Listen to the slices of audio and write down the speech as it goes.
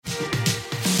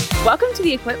Welcome to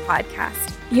the Equip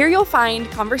Podcast. Here you'll find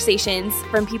conversations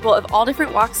from people of all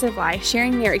different walks of life,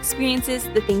 sharing their experiences,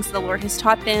 the things the Lord has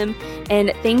taught them,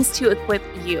 and things to equip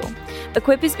you.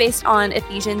 Equip is based on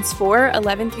Ephesians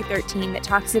 4:11-13 that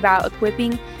talks about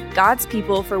equipping God's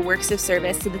people for works of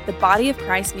service so that the body of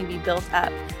Christ may be built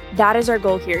up. That is our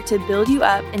goal here, to build you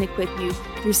up and equip you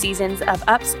through seasons of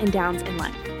ups and downs in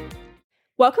life.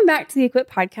 Welcome back to the Equip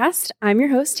Podcast. I'm your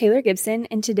host, Taylor Gibson,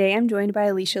 and today I'm joined by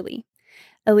Alicia Lee.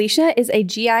 Alicia is a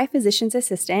GI physician's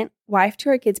assistant, wife to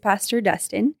our kids pastor,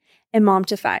 Dustin, and mom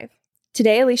to 5.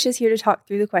 Today, Alicia is here to talk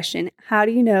through the question, how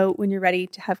do you know when you're ready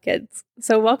to have kids?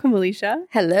 So welcome, Alicia.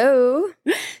 Hello.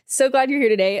 So glad you're here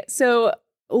today. So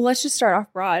let's just start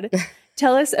off broad.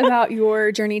 Tell us about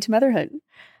your journey to motherhood.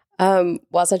 Well,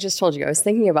 as I just told you, I was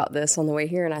thinking about this on the way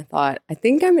here, and I thought, I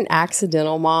think I'm an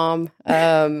accidental mom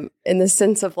in the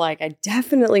sense of like, I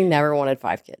definitely never wanted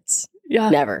 5 kids. Yeah.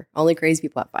 Never. Only crazy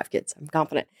people have 5 kids. I'm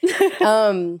confident. You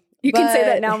can say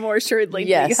that now more assuredly.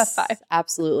 Yes, you have 5.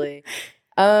 Absolutely.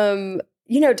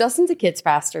 Dustin's a kids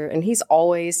pastor, and he's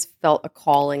always felt a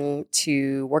calling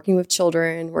to working with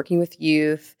children, working with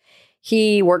youth.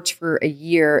 He worked for a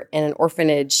year in an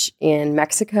orphanage in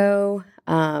Mexico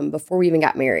before we even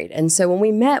got married. And so when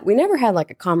we met, we never had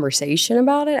like a conversation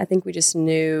about it. I think we just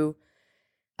knew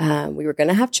we were going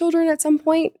to have children at some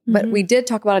point, but we did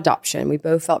talk about adoption. We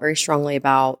both felt very strongly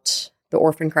about the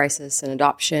orphan crisis and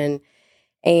adoption.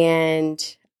 And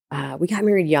we got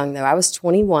married young, though. I was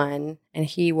 21 and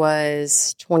he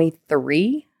was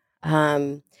 23.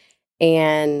 And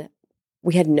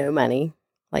we had no money,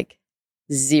 like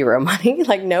zero money,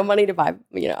 like no money to buy,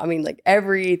 like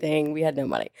everything. We had no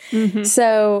money.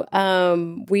 So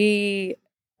we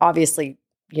obviously,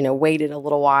 waited a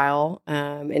little while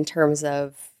in terms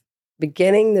of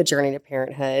beginning the journey to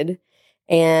parenthood.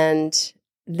 And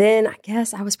then I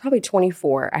guess I was probably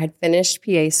 24. I had finished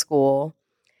PA school.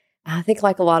 I think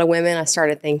like a lot of women, I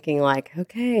started thinking like,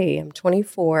 okay, I'm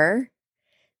 24.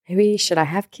 Maybe should I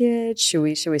have kids? Should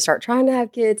we start trying to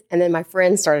have kids? And then my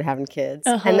friends started having kids.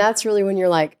 And that's really when you're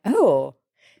like, oh,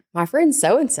 my friend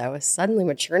so-and-so is suddenly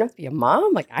mature enough to be a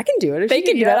mom. Like I can do it. They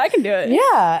can do it. I can do it.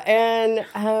 Yeah. And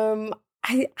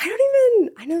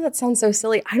I know that sounds so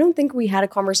silly. I don't think we had a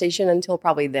conversation until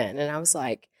probably then. And I was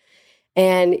like,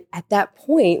 and at that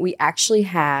point, we actually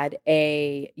had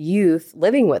a youth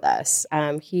living with us.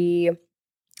 He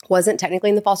wasn't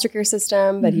technically in the foster care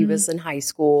system, but he was in high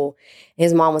school.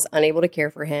 His mom was unable to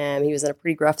care for him. He was in a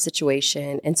pretty gruff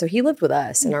situation. And so he lived with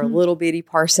us in our little bitty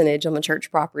parsonage on the church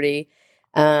property.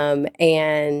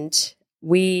 And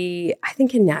we, I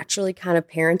think, had naturally kind of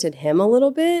parented him a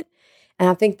little bit. And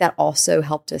I think that also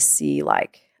helped us see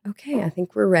like, okay, I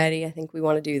think we're ready. I think we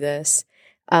want to do this.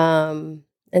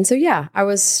 And so, yeah, I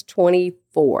was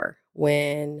 24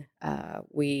 when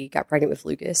we got pregnant with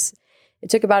Lucas. It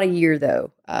took about a year,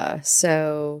 though.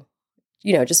 So,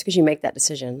 just because you make that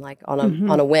decision, like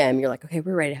on a whim, you're like, okay,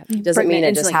 we're ready to have it. Doesn't mean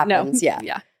it just happens. No.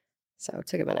 Yeah. So it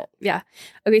took a minute. Yeah.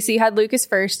 Okay, so you had Lucas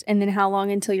first, and then how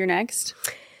long until your next?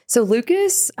 So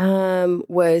Lucas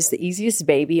was the easiest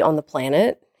baby on the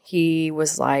planet. He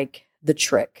was like the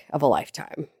trick of a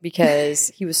lifetime because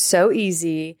he was so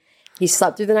easy. He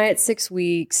slept through the night at 6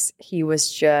 weeks. He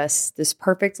was just this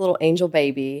perfect little angel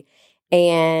baby.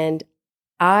 And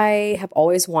I have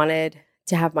always wanted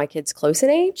to have my kids close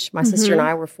in age. My sister and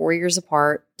I were 4 years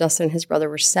apart. Dustin and his brother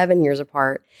were 7 years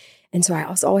apart. And so I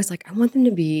was always like, I want them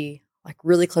to be like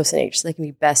really close in age so they can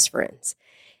be best friends.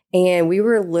 And we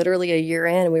were literally a year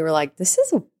in and we were like, this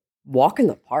is a walk in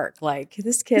the park. Like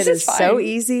this kid is so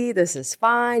easy. This is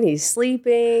fine. He's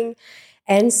sleeping.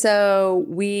 And so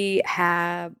we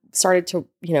have started to,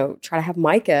 try to have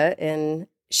Micah, and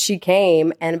she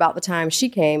came. And about the time she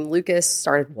came, Lucas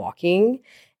started walking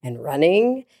and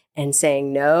running and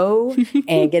saying no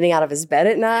and getting out of his bed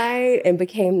at night and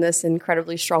became this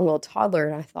incredibly strong little toddler.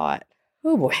 And I thought,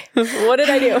 oh boy, what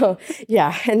did I do?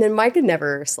 Yeah. And then Micah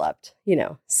never slept,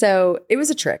 so it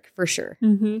was a trick for sure.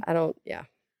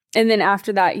 And then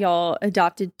after that, y'all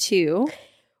adopted 2.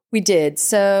 We did.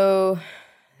 So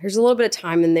there's a little bit of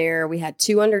time in there. We had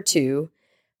 2 under 2,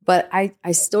 but I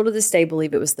still to this day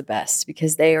believe it was the best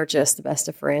because they are just the best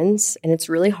of friends. And it's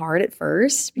really hard at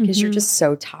first because you're just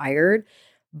so tired,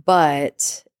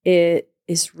 but it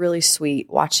is really sweet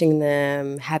watching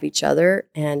them have each other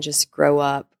and just grow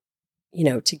up,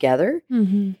 together.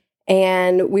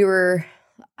 And we were,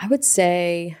 I would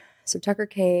say, so Tucker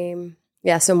came.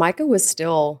 Yeah. So Micah was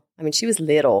still, she was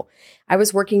little. I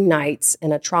was working nights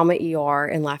in a trauma ER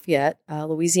in Lafayette,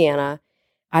 Louisiana.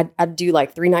 I'd do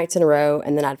like 3 nights in a row,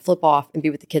 and then I'd flip off and be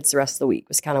with the kids the rest of the week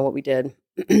was kind of what we did.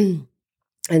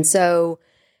 And so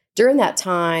during that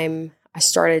time, I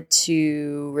started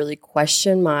to really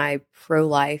question my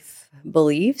pro-life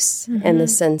beliefs in the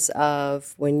sense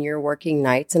of when you're working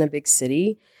nights in a big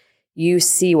city, you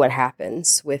see what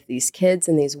happens with these kids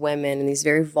and these women in these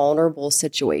very vulnerable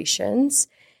situations.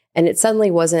 And it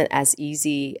suddenly wasn't as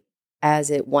easy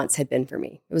as it once had been for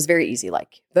me. It was very easy,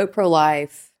 like vote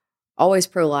pro-life, always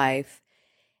pro-life.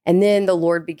 And then the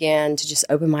Lord began to just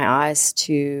open my eyes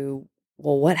to,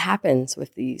 well, what happens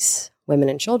with these women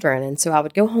and children? And so I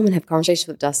would go home and have conversations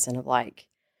with Dustin of like,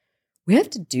 we have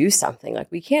to do something.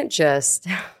 Like, we can't just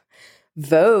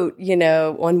vote,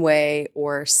 one way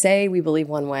or say we believe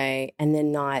one way and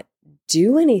then not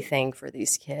do anything for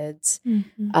these kids.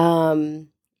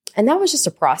 And that was just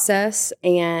a process.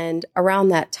 And around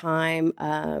that time,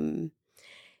 I don't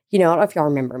know if y'all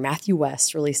remember, Matthew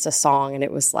West released a song, and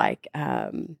it was like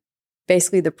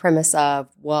basically the premise of,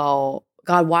 well,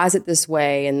 God, why is it this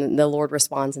way? And the Lord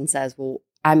responds and says, well,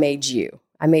 I made you.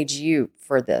 I made you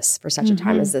for this, for such a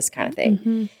time as this kind of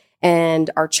thing. And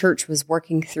our church was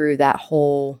working through that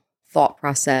whole thought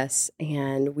process,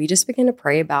 and we just began to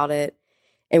pray about it.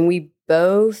 And we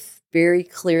both very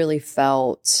clearly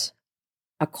felt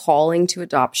a calling to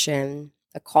adoption,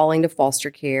 a calling to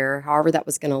foster care, however that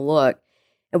was going to look.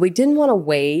 And we didn't want to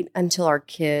wait until our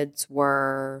kids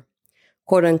were,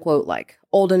 quote unquote, like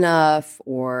old enough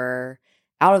or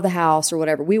out of the house or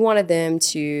whatever. We wanted them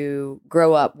to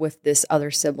grow up with this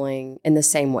other sibling in the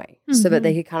same way so that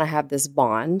they could kind of have this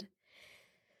bond.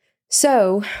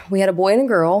 So we had a boy and a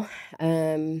girl,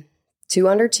 2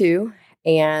 under 2,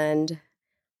 and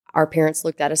our parents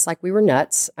looked at us like we were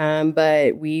nuts,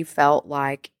 but we felt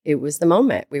like it was the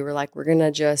moment. We were like, we're going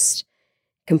to just,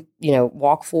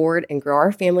 walk forward and grow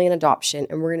our family in adoption,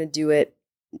 and we're going to do it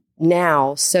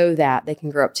now so that they can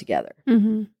grow up together.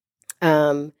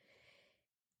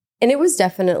 And it was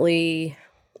definitely,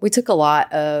 we took a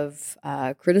lot of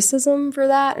criticism for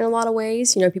that in a lot of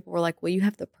ways. People were like, well, you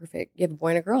have a boy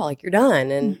and a girl, like you're done.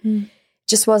 And it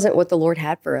just wasn't what the Lord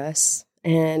had for us.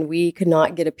 And we could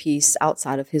not get a piece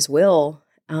outside of his will.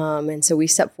 And so we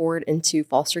stepped forward into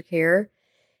foster care.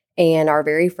 And our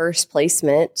very first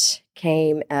placement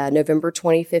came November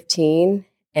 2015.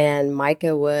 And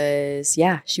Micah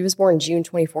she was born June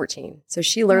 2014. So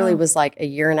she literally was like a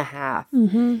year and a half.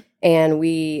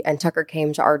 And Tucker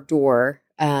came to our door,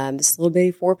 this little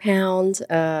bitty 4-pound,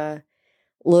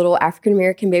 little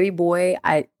African-American baby boy.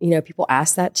 People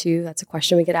ask that too. That's a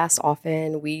question we get asked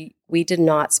often. We did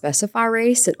not specify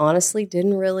race, and honestly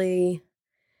didn't really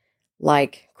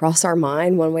cross our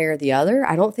mind one way or the other.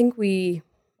 I don't think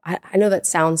I know that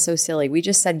sounds so silly. We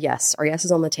just said yes. Our yes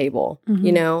is on the table,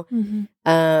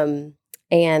 and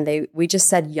we just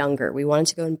said younger. We wanted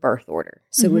to go in birth order.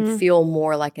 So it would feel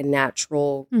more like a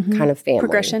natural kind of family.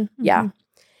 Progression. Yeah.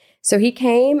 So he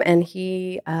came and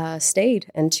he stayed.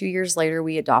 And 2 years later,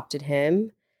 we adopted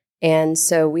him. And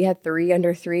so we had 3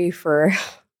 under 3 for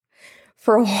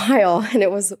a while. And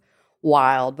it was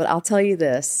wild. But I'll tell you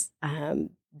this,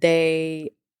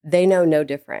 they know no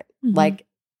different. Like,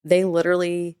 they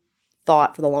literally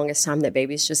thought for the longest time that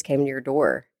babies just came to your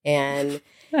door. And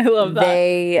I love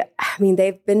that.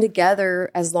 They've been together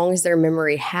as long as their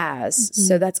memory has.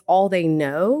 So that's all they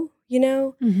know,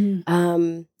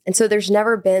 And so there's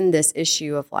never been this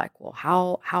issue of like, well,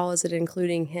 how is it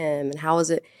including him? And how is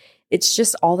it? It's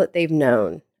just all that they've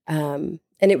known. And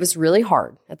it was really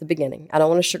hard at the beginning. I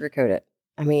don't want to sugarcoat it.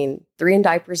 3 in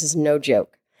diapers is no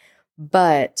joke.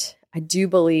 But I do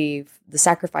believe the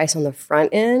sacrifice on the front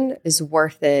end is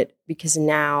worth it because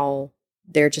now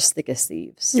they're just thick as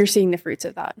thieves. You're seeing the fruits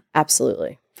of that.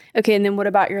 Absolutely. Okay, and then what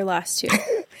about your last 2?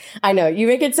 I know. You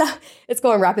make it sound, it's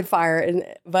going rapid fire,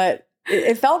 but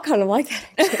it felt kind of like that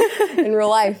actually, in real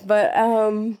life. But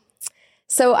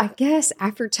so I guess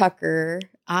after Tucker,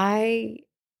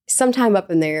 sometime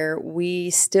up in there, we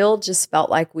still just felt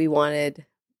like we wanted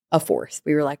a 4th.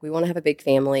 We were like, we want to have a big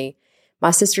family.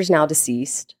 My sister's now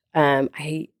deceased.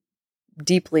 I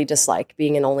deeply dislike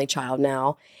being an only child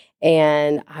now.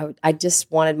 And I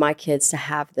just wanted my kids to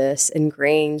have this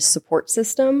ingrained support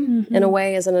system in a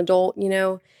way as an adult,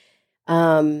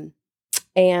 and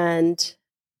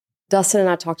Dustin and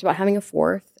I talked about having a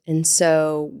 4th. And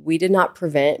so we did not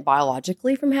prevent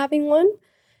biologically from having one.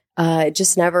 It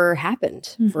just never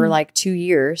happened for 2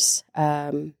 years.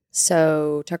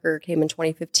 So Tucker came in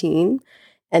 2015.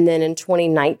 And then in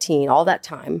 2019, all that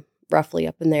time, roughly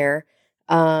up in there,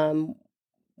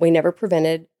 we never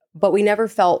prevented, but we never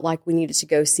felt like we needed to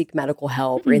go seek medical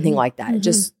help or anything like that. It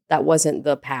just, that wasn't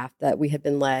the path that we had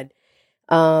been led.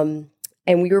 And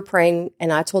we were praying,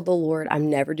 and I told the Lord, I'm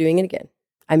never doing it again.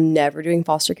 I'm never doing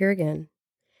foster care again.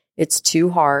 It's too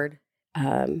hard.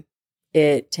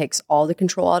 It takes all the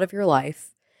control out of your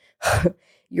life.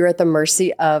 You're at the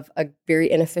mercy of a very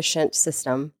inefficient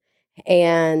system.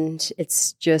 And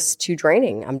it's just too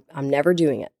draining. I'm never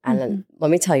doing it. And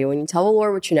let me tell you, when you tell the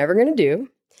Lord what you're never going to do,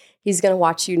 he's going to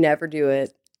watch you never do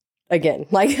it again.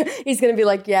 Like, he's going to be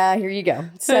like, yeah, here you go.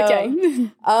 So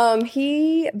Okay.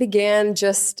 I began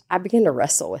to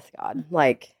wrestle with God.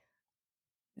 Like,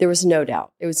 there was no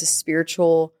doubt. It was a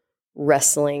spiritual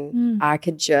wrestling. I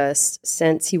could just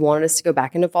sense he wanted us to go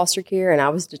back into foster care. And I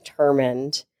was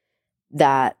determined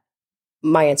that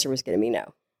my answer was going to be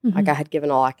no. Like, I had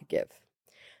given all I could give.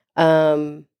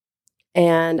 And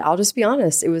I'll just be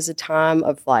honest, it was a time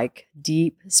of like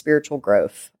deep spiritual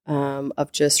growth,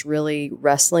 of just really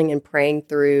wrestling and praying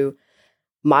through,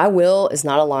 my will is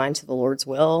not aligned to the Lord's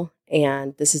will,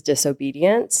 and this is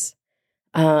disobedience.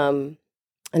 And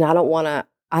I don't want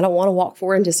to walk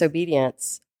forward in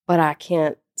disobedience, but I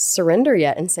can't surrender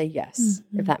yet and say yes,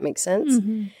 if that makes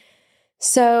sense.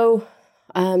 So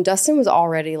Dustin was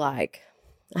already like,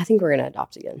 I think we're going to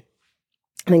adopt again.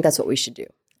 I think that's what we should do.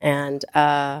 And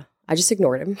I just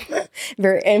ignored him.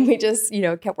 And we just,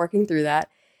 kept working through that.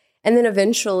 And then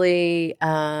eventually,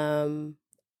 one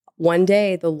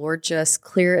day, the Lord just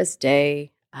clear as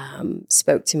day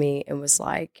spoke to me and was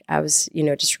like, I was,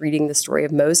 just reading the story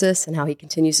of Moses and how he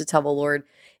continues to tell the Lord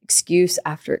excuse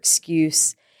after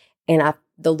excuse. And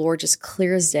the Lord just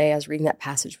clear as day, I was reading that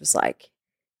passage, was like,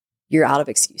 you're out of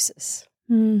excuses.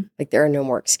 Like, there are no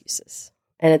more excuses.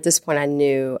 And at this point, I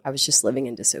knew I was just living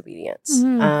in disobedience.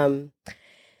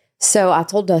 So I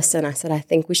told Dustin, I said, I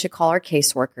think we should call our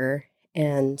caseworker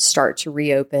and start to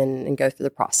reopen and go through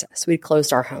the process. We'd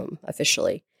closed our home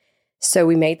officially. So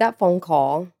we made that phone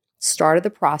call, started the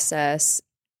process.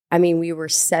 I mean, we were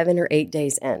 7 or 8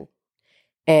 days in.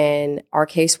 And our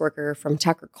caseworker from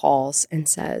Tucker calls and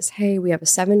says, hey, we have a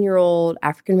 7-year-old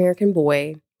African-American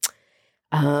boy.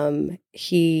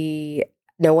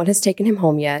 No one has taken him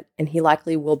home yet, and he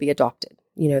likely will be adopted.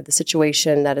 The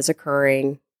situation that is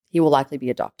occurring, he will likely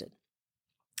be adopted.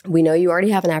 We know you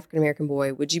already have an African-American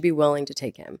boy. Would you be willing to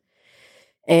take him?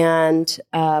 And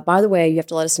by the way, you have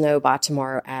to let us know by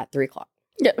tomorrow at 3:00.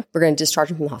 Yeah. We're going to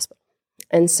discharge him from the hospital.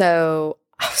 And so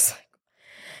I was like,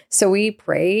 so we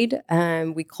prayed,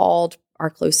 we called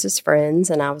our closest friends,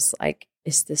 and I was like,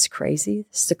 is this crazy?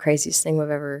 This is the craziest thing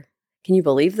can you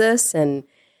believe this? And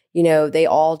they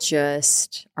all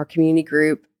our community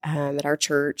group at our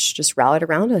church just rallied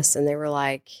around us. And they were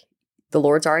like, the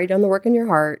Lord's already done the work in your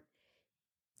heart.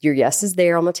 Your yes is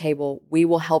there on the table. We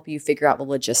will help you figure out the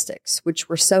logistics, which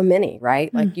were so many,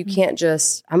 right? Like, you can't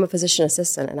I'm a physician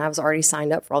assistant and I was already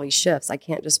signed up for all these shifts. I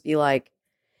can't just be like,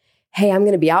 hey, I'm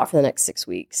going to be out for the next 6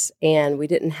 weeks. And we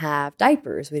didn't have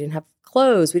diapers. We didn't have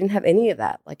clothes. We didn't have any of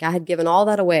that. Like, I had given all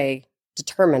that away,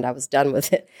 determined I was done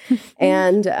with it.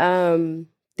 And,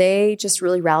 they just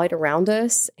really rallied around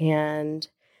us and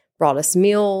brought us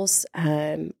meals.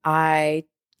 I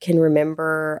can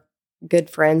remember good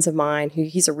friends of mine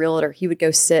he's a realtor. He would go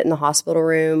sit in the hospital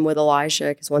room with Elijah,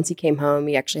 because once he came home,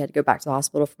 he actually had to go back to the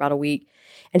hospital for about a week.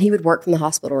 And he would work from the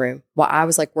hospital room while I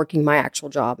was like working my actual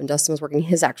job and Dustin was working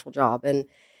his actual job. And,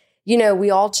 we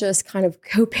all just kind of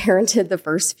co-parented the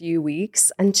first few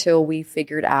weeks until we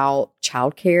figured out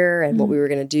childcare and what we were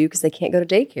going to do, because they can't go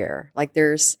to daycare.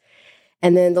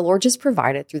 And then the Lord just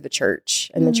provided through the church,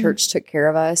 and the church took care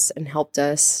of us and helped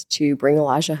us to bring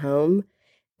Elijah home.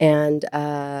 And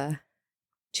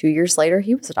 2 years later,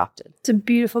 he was adopted. It's a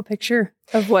beautiful picture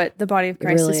of what the body of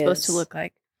Christ is supposed to look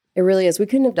like. It really is. We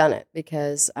couldn't have done it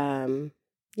because, and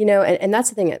that's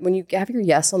the thing. When you have your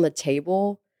yes on the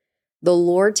table, the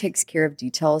Lord takes care of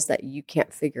details that you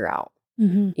can't figure out.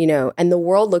 And the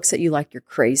world looks at you like you're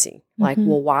crazy. Like,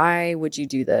 well, why would you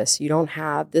do this? You don't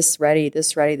have this ready,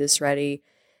 this ready, this ready.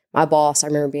 My boss, I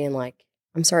remember being like,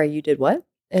 I'm sorry, you did what?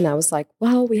 And I was like,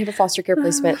 well, we have a foster care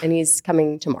placement and he's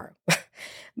coming tomorrow.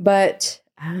 But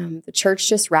the church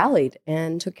just rallied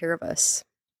and took care of us.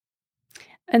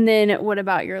 And then what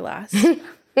about your last?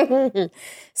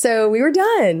 So we were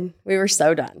done. We were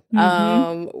so done.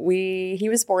 He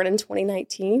was born in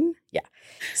 2019. Yeah.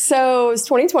 So it was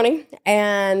 2020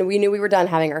 and we knew we were done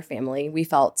having our family. We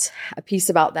felt a peace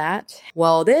about that.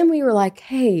 Well, then we were like,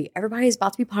 hey, everybody's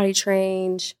about to be potty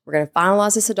trained. We're going to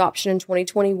finalize this adoption in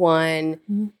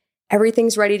 2021.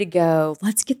 Everything's ready to go.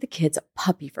 Let's get the kids a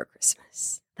puppy for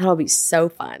Christmas. That'll be so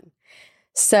fun.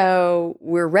 So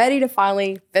we're ready to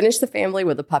finally finish the family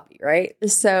with a puppy, right?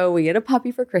 So we get a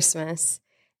puppy for Christmas,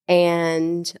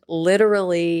 and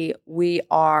literally we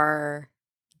are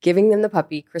giving them the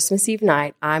puppy Christmas Eve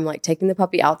night. I'm like taking the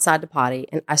puppy outside to potty,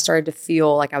 and I started to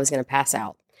feel like I was going to pass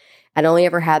out. I'd only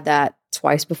ever had that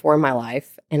twice before in my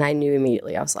life, and I knew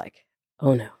immediately. I was like,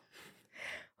 oh no.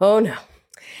 Oh no.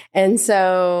 And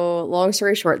so long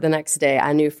story short, the next day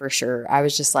I knew for sure. I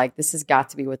was just like, this has got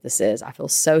to be what this is. I feel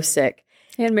so sick.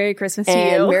 And Merry Christmas to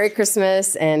And you. Merry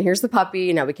Christmas. And here's the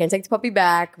puppy. Now we can't take the puppy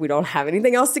back. We don't have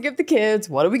anything else to give the kids.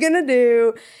 What are we going to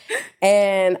do?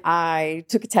 And I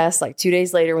took a test like 2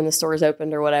 days later when the stores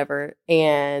opened or whatever.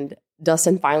 And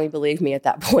Dustin finally believed me at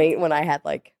that point when I had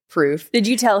like proof. Did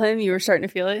you tell him you were starting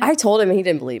to feel it? I told him and he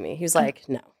didn't believe me. He was like,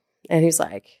 no. And he's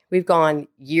like, we've gone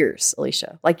years,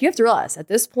 Alicia. Like, you have to realize at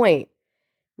this point,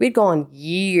 we'd gone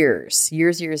years.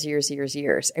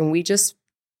 And we just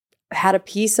had a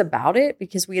peace about it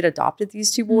because we had adopted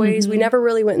these two boys. We never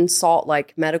really went and sought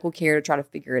like medical care to try to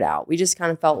figure it out. We just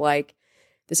kind of felt like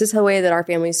this is the way that our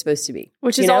family is supposed to be.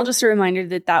 Which is all just a reminder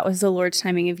that that was the Lord's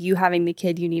timing of you having the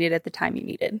kid you needed at the time you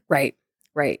needed. Right.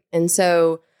 And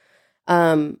so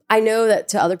I know that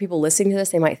to other people listening to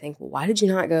this, they might think, well, why did you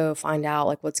not go find out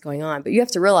like what's going on? But you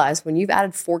have to realize when you've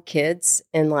added 4 kids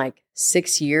in like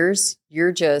 6 years,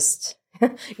 you're just,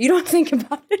 you don't think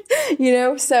about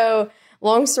it, So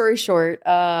long story short,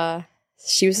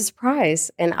 she was a surprise.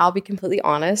 And I'll be completely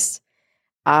honest.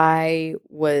 I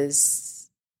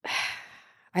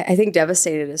think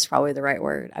devastated is probably the right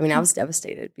word. I mean, I was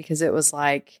devastated because it was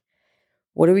like,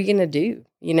 what are we going to do?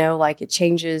 Like it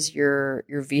changes your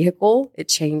vehicle. It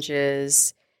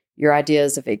changes your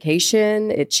ideas of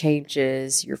vacation. It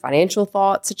changes your financial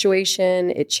thought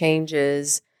situation. It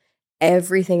changes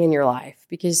everything in your life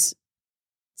because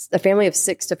a family of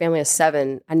 6 to a family of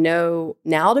 7, I know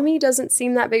now to me doesn't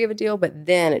seem that big of a deal, but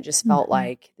then it just felt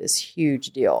like this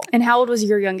huge deal. And how old was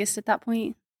your youngest at that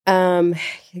point?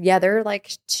 Yeah, they're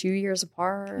like 2 years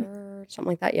apart, something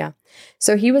like that. Yeah.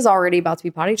 So he was already about to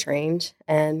be potty trained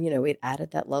and, we'd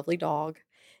added that lovely dog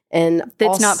and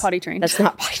that's not potty trained. That's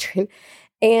not potty trained.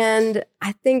 And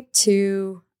I think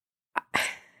too,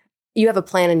 you have a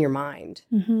plan in your mind,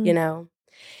 and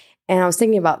I was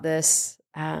thinking about this,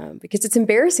 because it's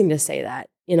embarrassing to say that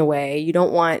in a way. You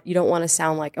don't want to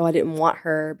sound like, oh, I didn't want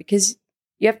her, because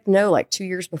you have to know, like 2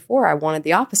 years before, I wanted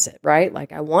the opposite, right?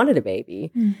 Like I wanted a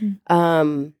baby.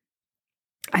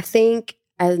 I think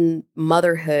in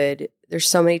motherhood, there's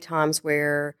so many times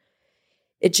where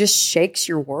it just shakes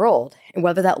your world. And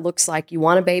whether that looks like you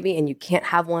want a baby and you can't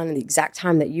have one in the exact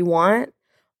time that you want,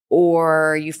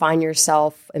 or you find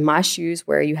yourself in my shoes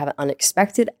where you have an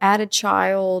unexpected added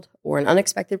child or an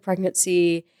unexpected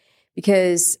pregnancy,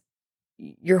 because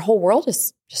your whole world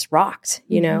is just rocked,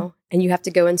 and you have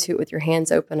to go into it with your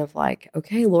hands open of like,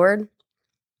 okay, Lord,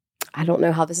 I don't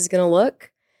know how this is going to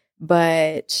look,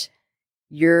 but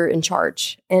you're in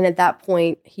charge. And at that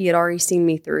point, he had already seen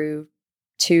me through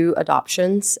 2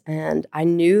 adoptions, and I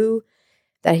knew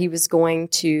that he was going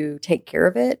to take care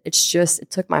of it. It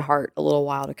took my heart a little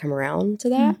while to come around to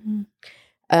that.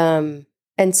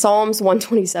 And Psalms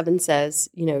 127 says,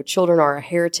 children are a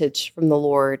heritage from the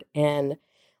Lord and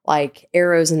like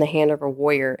arrows in the hand of a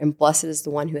warrior, and blessed is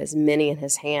the one who has many in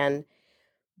his hand.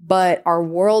 But our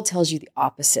world tells you the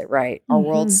opposite, right? Our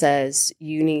world says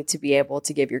you need to be able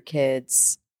to give your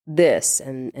kids this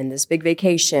and this big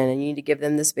vacation, and you need to give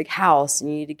them this big house,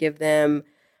 and you need to give them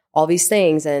all these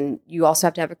things. And you also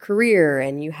have to have a career,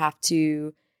 and you have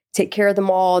to take care of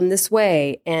them all in this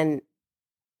way. And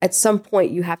at some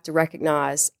point you have to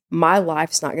recognize my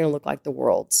life's not going to look like the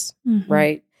world's,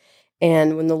 right?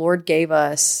 And when the Lord gave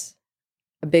us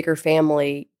a bigger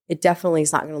family, it definitely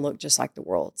is not going to look just like the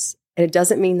world's. And it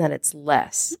doesn't mean that it's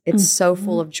less. It's so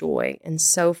full of joy and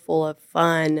so full of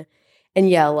fun. And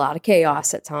yeah, a lot of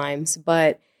chaos at times.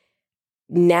 But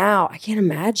now I can't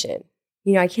imagine.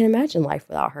 I can't imagine life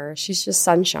without her. She's just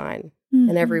sunshine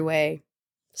in every way.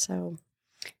 So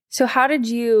how did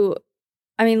you,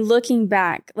 looking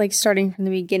back, like starting from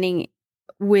the beginning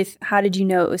with how did you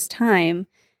know it was time?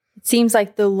 It seems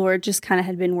like the Lord just kind of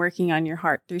had been working on your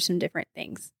heart through some different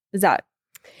things. Is that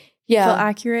feel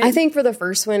accurate? I think for the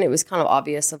first one, it was kind of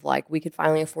obvious of like, we could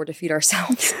finally afford to feed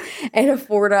ourselves and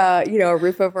afford a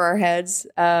roof over our heads.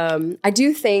 I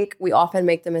do think we often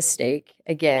make the mistake,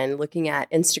 again, looking at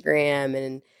Instagram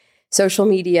and social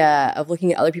media, of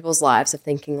looking at other people's lives, of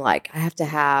thinking like, I have to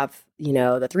have,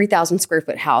 the 3,000 square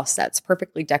foot house that's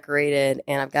perfectly decorated,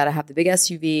 and I've got to have the big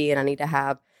SUV, and I need to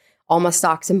have all my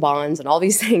stocks and bonds and all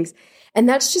these things. And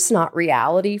that's just not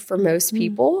reality for most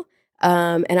people.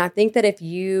 And I think that if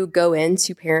you go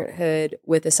into parenthood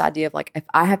with this idea of like, if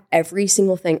I have every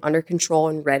single thing under control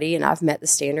and ready, and I've met the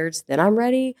standards, then I'm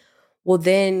ready. Well,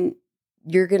 then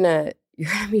you're gonna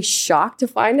be shocked to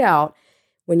find out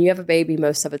when you have a baby,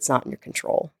 most of it's not in your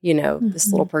control. This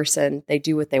little person, they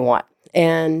do what they want.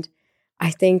 And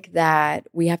I think that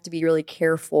we have to be really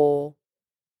careful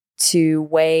to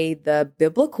weigh the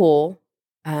biblical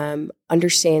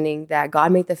understanding that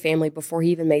God made the family before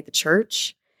he even made the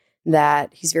church,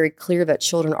 that he's very clear that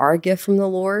children are a gift from the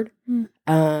Lord,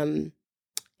 and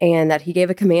that he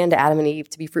gave a command to Adam and Eve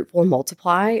to be fruitful and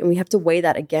multiply. And we have to weigh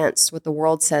that against what the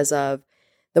world says of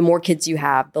the more kids you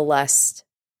have, the less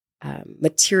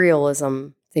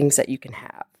materialism things that you can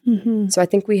have. So I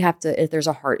think we have to, if there's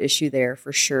a heart issue there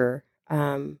for sure.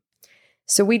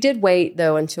 So we did wait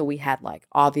though until we had like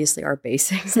obviously our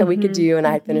basics that we could do, and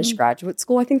I had finished graduate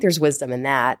school. I think there's wisdom in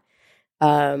that.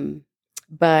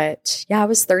 But yeah, I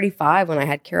was 35 when I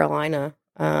had Carolina.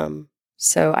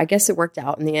 So I guess it worked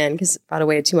out in the end because if I'd have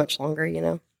waited too much longer, you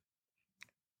know.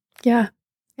 Yeah.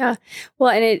 Yeah. Well,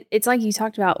 and it's like you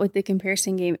talked about with the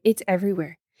comparison game, it's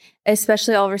everywhere,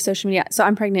 especially all over social media. So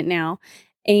I'm pregnant now.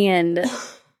 And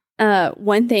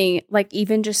one thing, like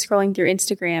even just scrolling through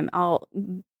Instagram,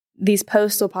 these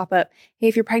posts will pop up. Hey,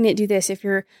 if you're pregnant, do this. If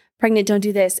you're pregnant, don't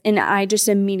do this. And I just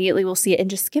immediately will see it and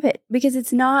just skip it because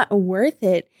it's not worth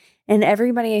it. And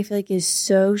everybody, I feel like, is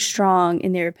so strong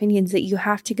in their opinions that you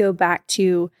have to go back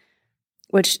to,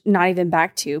 which not even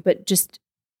back to, but just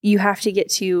you have to get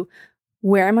to,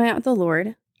 where am I at with the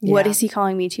Lord? Yeah. What is he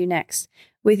calling me to next?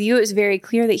 With you, it was very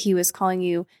clear that he was calling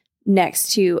you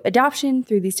next to adoption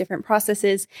through these different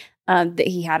processes, that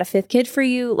he had a fifth kid for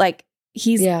you. Like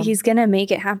he's going to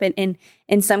make it happen. And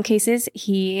in some cases,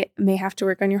 he may have to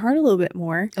work on your heart a little bit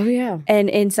more. Oh, yeah. And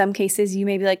in some cases, you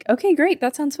may be like, okay, great.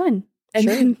 That sounds fun. And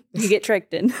then you get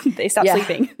tricked and they stop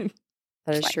sleeping.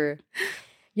 That is true.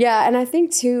 Yeah. And I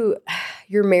think too,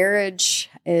 your marriage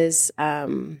is a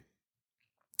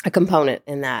component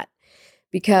in that,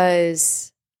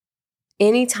 because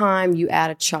anytime you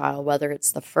add a child, whether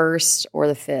it's the first or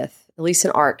the fifth, at least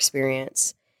in our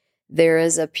experience, there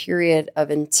is a period of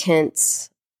intense,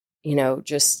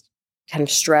 just kind of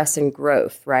stress and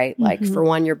growth, right? Like for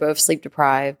one, you're both sleep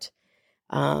deprived.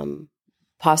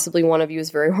 Possibly one of you is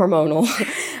very hormonal,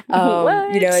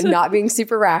 and not being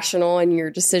super rational in your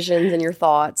decisions and your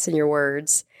thoughts and your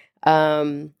words.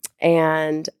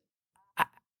 And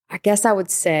I guess I would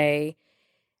say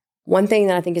one thing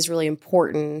that I think is really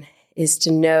important is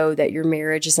to know that your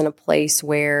marriage is in a place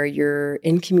where you're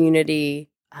in community,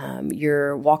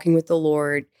 you're walking with the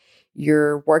Lord,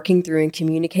 you're working through and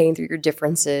communicating through your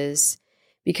differences.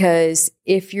 Because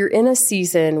if you're in a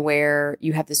season where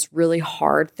you have this really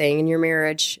hard thing in your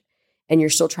marriage and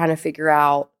you're still trying to figure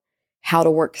out how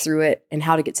to work through it and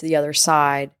how to get to the other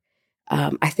side,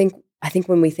 I think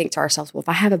when we think to ourselves, well, if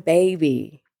I have a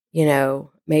baby,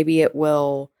 maybe it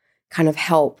will kind of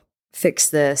help fix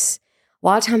this. A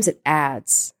lot of times it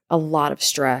adds a lot of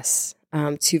stress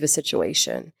to the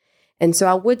situation. And so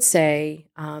I would say,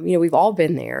 we've all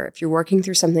been there. If you're working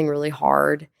through something really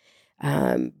hard,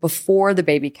 before the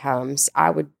baby comes,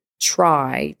 I would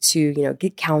try to,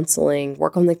 get counseling,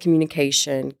 work on the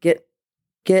communication, get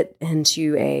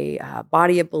into a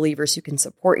body of believers who can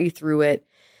support you through it,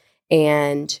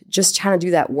 and just trying to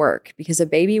do that work, because a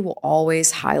baby will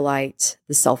always highlight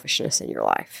the selfishness in your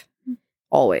life.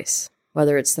 Always.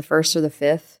 Whether it's the first or the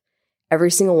fifth, every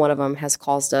single one of them has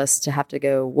caused us to have to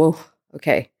go, whoa,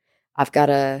 okay, I've got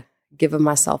to give of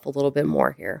myself a little bit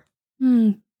more here.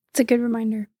 It's a good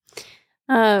reminder.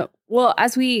 Well,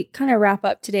 as we kind of wrap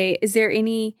up today, is there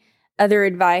any other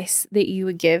advice that you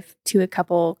would give to a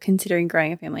couple considering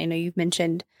growing a family? I know you've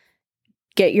mentioned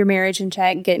get your marriage in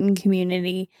check, get in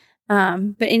community,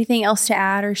 but anything else to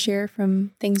add or share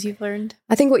from things you've learned?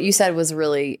 I think what you said was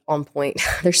really on point.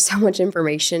 There's so much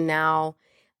information now.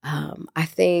 I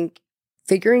think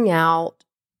figuring out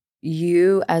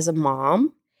you as a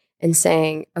mom and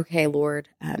saying, okay, Lord,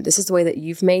 this is the way that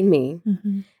you've made me.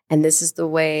 And this is the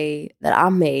way that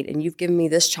I'm made, and you've given me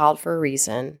this child for a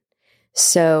reason.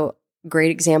 So,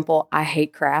 great example, I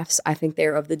hate crafts. I think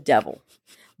they're of the devil.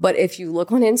 But if you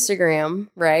look on Instagram,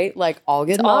 right, like all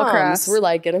good moms, crafts. We're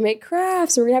like going to make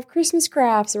crafts, and we're going to have Christmas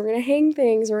crafts, and we're going to hang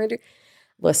things. And we're going to do.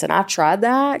 Listen, I tried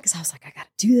that because I was like, I got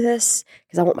to do this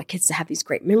because I want my kids to have these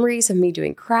great memories of me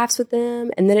doing crafts with them.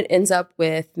 And then it ends up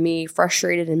with me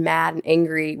frustrated and mad and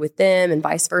angry with them and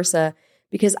vice versa,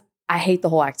 because I hate the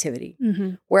whole activity.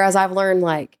 Whereas I've learned,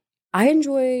 like, I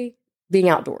enjoy being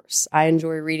outdoors. I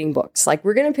enjoy reading books. Like,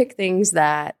 we're going to pick things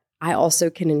that I also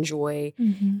can enjoy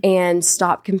and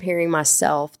stop comparing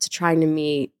myself to trying to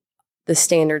meet the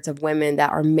standards of women that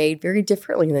are made very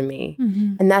differently than me.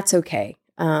 And that's okay.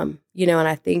 And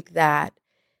I think that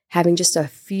having just a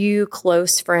few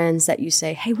close friends that you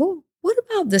say, hey, well, what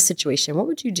about this situation? What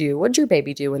would you do? What did your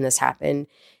baby do when this happened?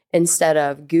 Instead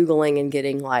of Googling and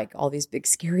getting like all these big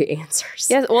scary answers.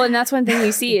 Yes. Well, and that's one thing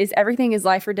you see is everything is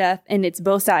life or death, and it's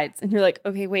both sides. And you're like,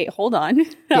 okay, wait, hold on.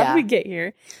 How did we get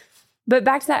here? But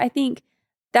back to that, I think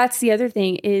that's the other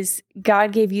thing is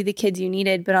God gave you the kids you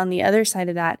needed, but on the other side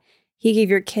of that, he gave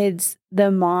your kids the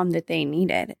mom that they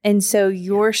needed. And so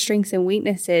your strengths and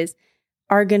weaknesses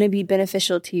are going to be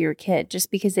beneficial to your kid.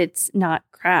 Just because it's not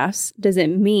crafts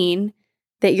doesn't mean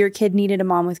that your kid needed a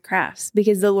mom with crafts,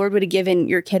 because the Lord would have given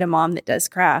your kid a mom that does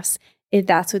crafts if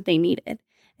that's what they needed.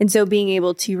 And so being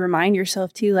able to remind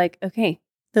yourself too, like, okay,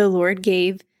 the Lord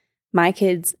gave my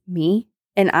kids me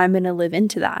and I'm going to live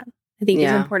into that. I think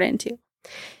is important too.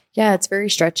 Yeah, it's very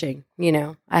stretching. You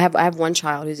know, I have one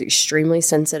child who's extremely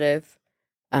sensitive,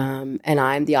 and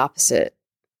I'm the opposite.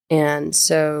 And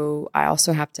so I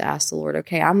also have to ask the Lord,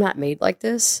 okay, I'm not made like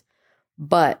this,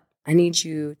 but I need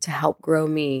you to help grow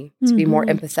me to be more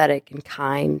empathetic and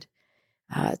kind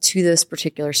to this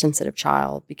particular sensitive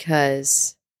child,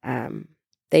 because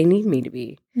they need me to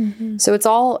be. So it's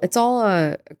all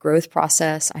a growth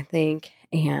process, I think,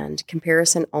 and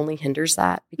comparison only hinders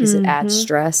that because it adds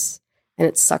stress and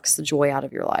it sucks the joy out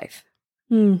of your life.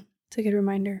 It's a good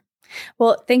reminder.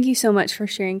 Well, thank you so much for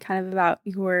sharing kind of about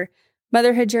your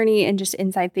motherhood journey and just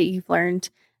insight that you've learned,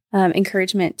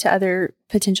 encouragement to other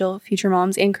potential future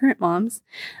moms and current moms.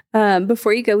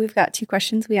 Before you go, we've got 2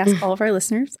 questions we ask all of our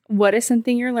listeners. What is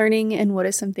something you're learning and what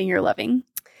is something you're loving?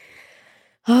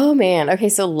 Oh, man. Okay,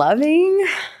 so loving.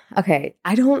 Okay,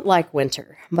 I don't like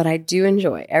winter, but I do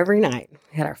enjoy every night.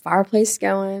 We had our fireplace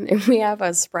going and we have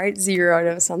a Sprite Zero. I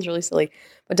know it sounds really silly,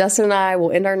 but Dustin and I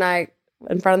will end our night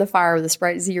in front of the fire with a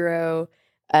Sprite Zero.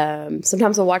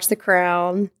 Sometimes we'll watch The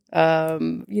Crown.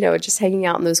 Just hanging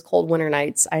out in those cold winter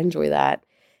nights. I enjoy that.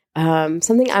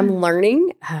 Something I'm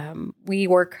learning, we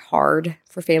work hard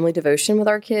for family devotion with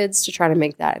our kids to try to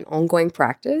make that an ongoing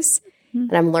practice.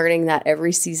 And I'm learning that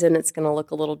every season it's going to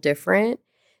look a little different.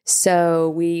 So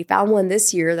we found one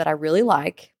this year that I really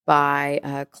like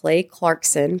by Clay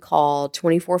Clarkson called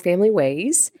 24 Family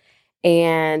Ways.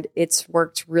 And it's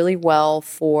worked really well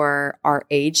for our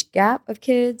age gap of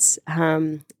kids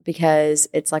because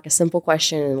it's like a simple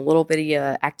question and a little bitty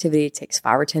activity. It takes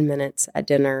 5 or 10 minutes at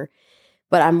dinner.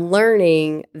 But I'm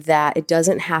learning that it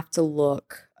doesn't have to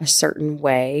look a certain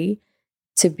way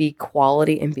to be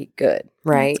quality and be good,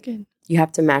 right? That's good. You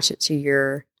have to match it to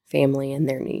your family and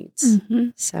their needs.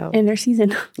 So, in their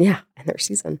season. Yeah, in their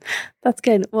season. That's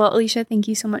good. Well, Alicia, thank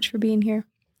you so much for being here.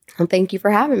 Well, thank you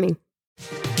for having me.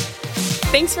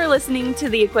 Thanks for listening to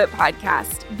the Equip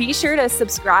Podcast. Be sure to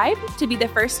subscribe to be the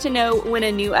first to know when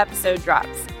a new episode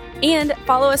drops. And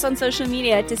follow us on social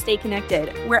media to stay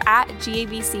connected. We're at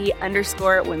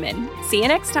GABC_women. See you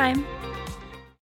next time.